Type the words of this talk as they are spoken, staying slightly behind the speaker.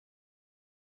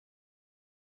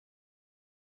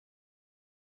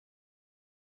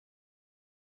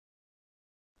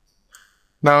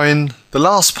Now in the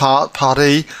last part, part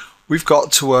E, we've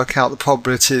got to work out the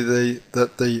probability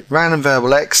that the random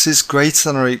variable x is greater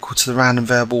than or equal to the random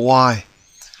variable y.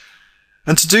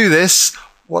 And to do this,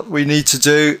 what we need to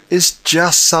do is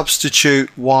just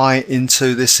substitute y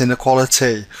into this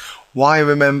inequality. Y,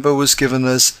 remember, was given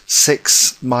as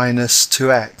 6 minus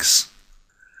 2x.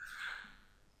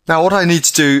 Now what I need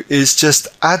to do is just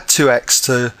add 2x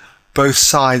to both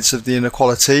sides of the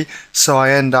inequality, so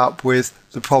I end up with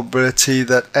the probability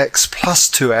that x plus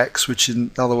 2x, which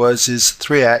in other words is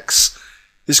 3x,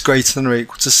 is greater than or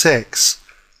equal to 6.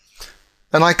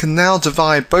 And I can now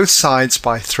divide both sides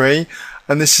by 3,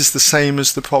 and this is the same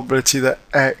as the probability that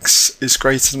x is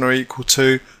greater than or equal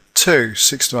to 2,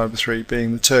 6 divided by 3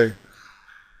 being the 2.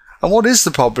 And what is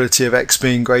the probability of x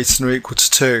being greater than or equal to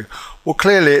 2? Well,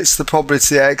 clearly it's the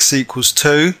probability that x equals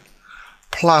 2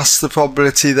 plus the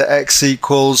probability that x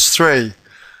equals 3.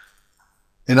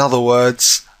 In other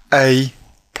words, a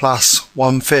plus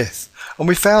 1/5. And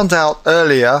we found out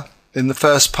earlier in the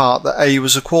first part that a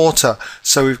was a quarter,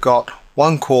 so we've got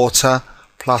 1/4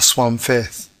 plus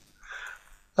 1/5.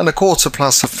 And a quarter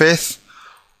plus a fifth,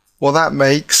 well, that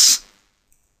makes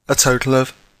a total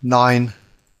of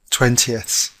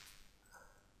 9/20.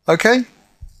 Okay?